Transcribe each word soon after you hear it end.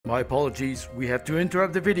My apologies, we have to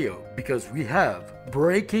interrupt the video because we have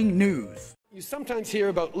breaking news. You sometimes hear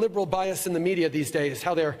about liberal bias in the media these days,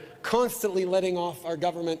 how they're constantly letting our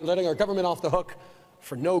government off the hook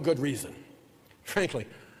for no good reason. Frankly,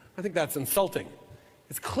 I think that's insulting.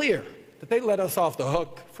 It's clear that they let us off the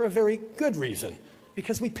hook for a very good reason,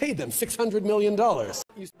 because we paid them $600 million.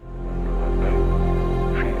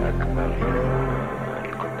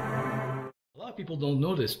 A lot of people don't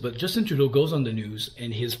know this, but Justin Trudeau goes on the news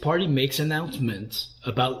and his party makes announcements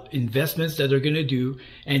about investments that they're going to do,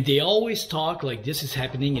 and they always talk like this is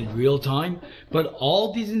happening in real time, but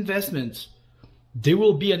all these investments, they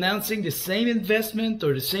will be announcing the same investment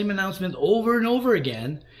or the same announcement over and over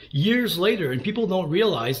again years later, and people don't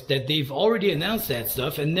realize that they've already announced that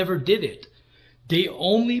stuff and never did it. They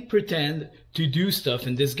only pretend to do stuff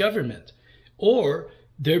in this government, or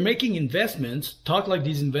they're making investments, talk like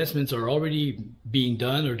these investments are already being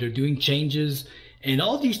done or they're doing changes, and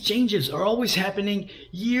all these changes are always happening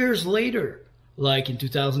years later, like in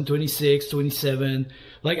 2026, 27.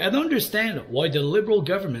 Like, I don't understand why the Liberal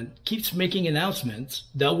government keeps making announcements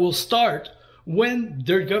that will start when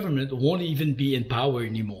their government won't even be in power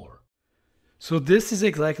anymore. So this is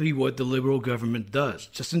exactly what the Liberal government does.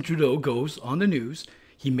 Justin Trudeau goes on the news,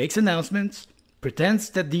 he makes announcements, pretends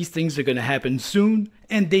that these things are going to happen soon,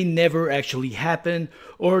 and they never actually happen,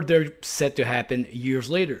 or they're set to happen years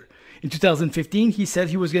later. In 2015, he said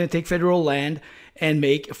he was going to take federal land and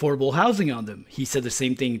make affordable housing on them. He said the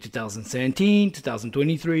same thing in 2017,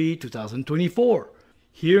 2023, 2024.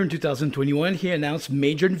 Here in 2021, he announced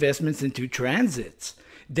major investments into transits.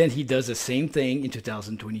 Then he does the same thing in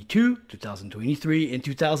 2022, 2023, and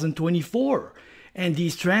 2024. And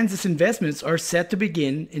these transit investments are set to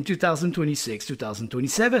begin in 2026,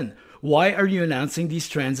 2027. Why are you announcing these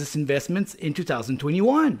transit investments in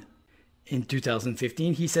 2021? In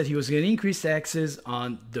 2015, he said he was going to increase taxes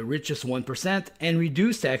on the richest 1% and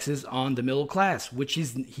reduce taxes on the middle class, which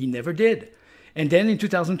he never did. And then in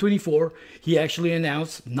 2024, he actually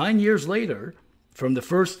announced 9 years later, from the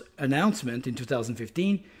first announcement in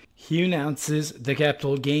 2015, he announces the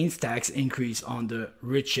capital gains tax increase on the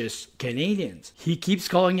richest Canadians. He keeps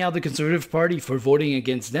calling out the Conservative Party for voting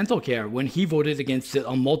against dental care when he voted against it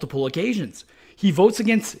on multiple occasions. He votes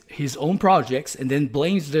against his own projects and then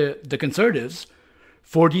blames the Conservatives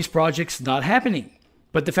for these projects not happening.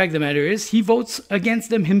 But the fact of the matter is, he votes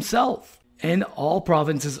against them himself. And all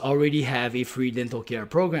provinces already have a free dental care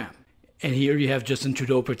program. And here you have Justin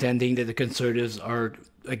Trudeau pretending that the Conservatives are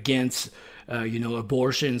against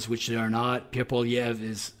abortions, which they are not. Pierre Poilievre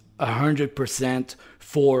is 100%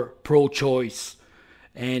 for pro-choice,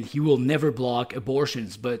 and he will never block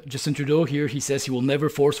abortions. But Justin Trudeau here, he says he will never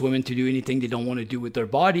force women to do anything they don't want to do with their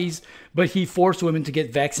bodies, but he forced women to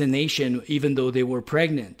get vaccination even though they were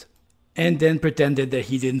pregnant, and then pretended that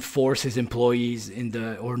he didn't force his employees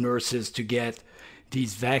or nurses to get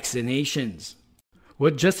these vaccinations.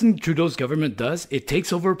 What Justin Trudeau's government does, it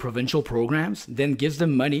takes over provincial programs, then gives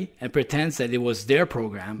them money and pretends that it was their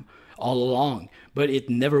program all along, but it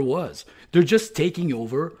never was. They're just taking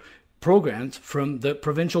over programs from the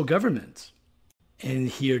provincial governments. And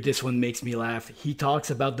here, this one makes me laugh. He talks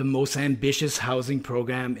about the most ambitious housing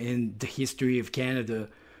program in the history of Canada.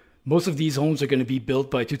 Most of these homes are going to be built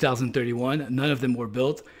by 2031. None of them were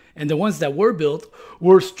built. And the ones that were built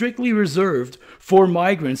were strictly reserved for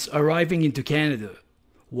migrants arriving into Canada.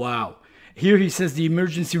 Wow. Here he says the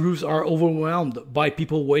emergency rooms are overwhelmed by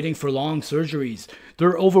people waiting for long surgeries.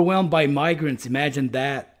 They're overwhelmed by migrants. Imagine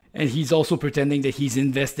that. And he's also pretending that he's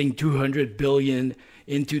investing $200 billion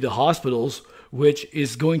into the hospitals, which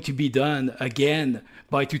is going to be done again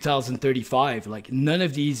by 2035. Like, none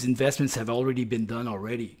of these investments have already been done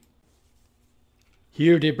already.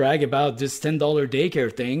 Here they brag about this $10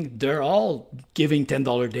 daycare thing. They're all giving $10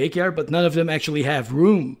 daycare, but none of them actually have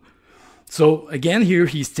room. So again, here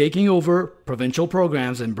he's taking over provincial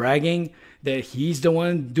programs and bragging that he's the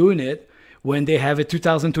one doing it when they have a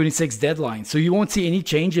 2026 deadline. So you won't see any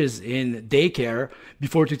changes in daycare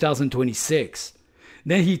before 2026.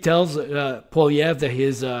 Then he tells Poilievre that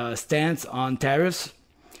his stance on tariffs,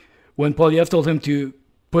 when Poilievre told him to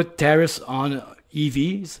put tariffs on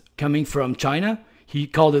EVs coming from China, he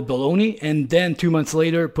called it baloney, and then 2 months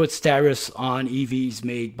later puts tariffs on EVs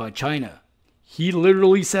made by China. He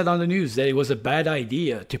literally said on the news that it was a bad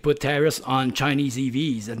idea to put tariffs on Chinese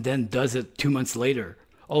EVs and then does it 2 months later.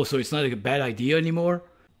 Oh, so it's not a bad idea anymore?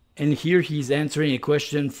 And here he's answering a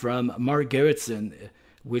question from Mark Gerritsen,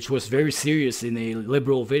 which was very serious in a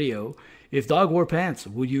Liberal video. If dog wore pants,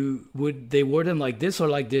 would they wear them like this or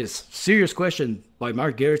like this? Serious question by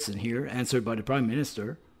Mark Gerritsen here, answered by the Prime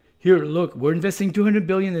Minister. Here, look, we're investing $200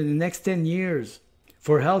 billion in the next 10 years.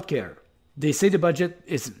 for healthcare. They say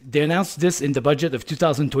they announced this in the budget of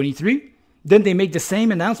 2023. Then they make the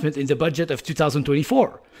same announcement in the budget of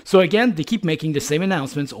 2024. So again, they keep making the same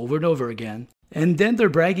announcements over and over again. And then they're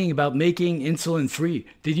bragging about making insulin free.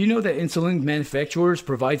 Did you know that insulin manufacturers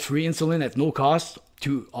provide free insulin at no cost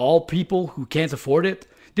to all people who can't afford it?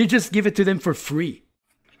 They just give it to them for free.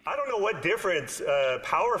 I don't know what difference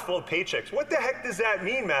powerful paychecks. What the heck does that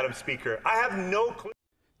mean, Madam Speaker? I have no clue.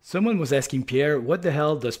 Someone was asking Pierre, what the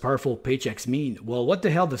hell does powerful paychecks mean? Well, what the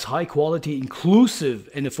hell does high quality, inclusive,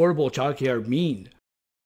 and affordable childcare mean?